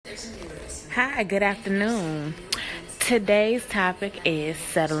Hi, good afternoon. Today's topic is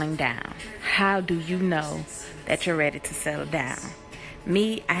settling down. How do you know that you're ready to settle down?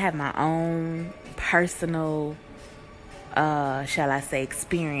 Me, I have my own personal, shall I say,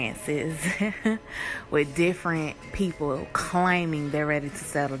 experiences with different people claiming they're ready to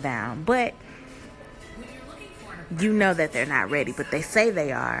settle down. But you know that they're not ready, but they say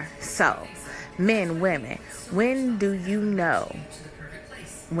they are. So, men, women, when do you know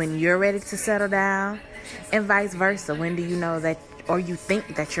when you're ready to settle down, and vice versa? When do you know that, or you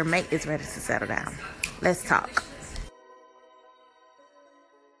think that your mate is ready to settle down? Let's talk.